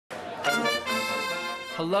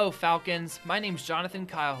Hello Falcons, my name's Jonathan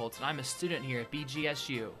Kyleholtz and I'm a student here at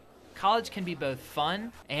BGSU. College can be both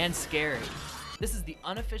fun and scary. This is the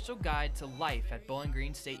unofficial guide to life at Bowling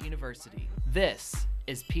Green State University. This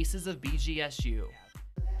is Pieces of BGSU.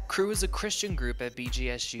 Crew is a Christian group at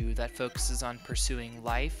BGSU that focuses on pursuing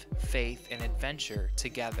life, faith, and adventure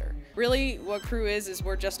together. Really, what Crew is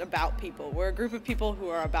we're just about people. We're a group of people who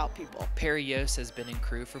are about people. Perry Yost has been in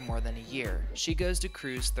Crew for more than a year. She goes to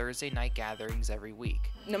Crew's Thursday night gatherings every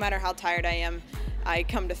week. No matter how tired I am, I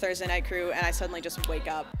come to Thursday night Crew and I suddenly just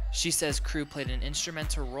wake up. She says Crew played an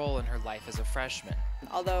instrumental role in her life as a freshman.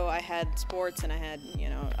 Although I had sports and I had,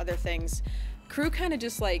 other things, Crew kind of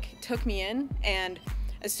just took me in, and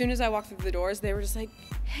as soon as I walked through the doors, they were just like,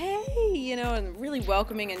 hey, and really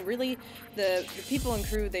welcoming, and really the people in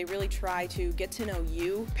Crew, they really try to get to know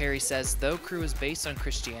you. Perry says though Crew is based on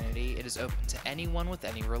Christianity, it is open to anyone with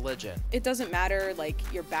any religion. It doesn't matter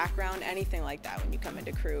your background, anything like that when you come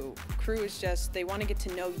into Crew. Crew is just, they want to get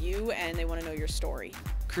to know you and they want to know your story.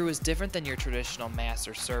 Crew is different than your traditional mass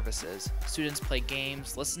or services. Students play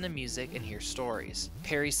games, listen to music, and hear stories.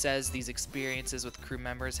 Perry says these experiences with Crew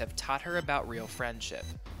members have taught her about real friendship.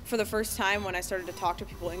 For the first time when I started to talk to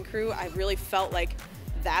people in Crew, I really felt like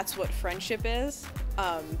that's what friendship is,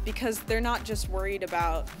 because they're not just worried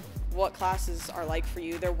about what classes are like for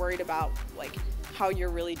you, they're worried about how you're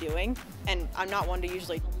really doing. And I'm not one to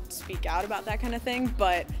usually speak out about that kind of thing,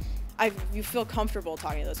 but you feel comfortable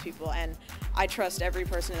talking to those people, and I trust every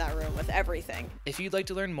person in that room with everything. If you'd like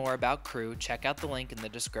to learn more about Crew, check out the link in the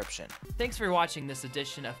description. Thanks for watching this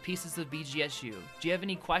edition of Pieces of BGSU. Do you have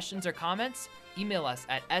any questions or comments? Email us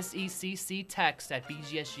at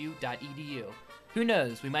secctext@bgsu.edu. Who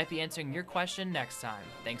knows, we might be answering your question next time.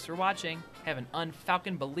 Thanks for watching. Have an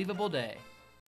unfalcon-believable day.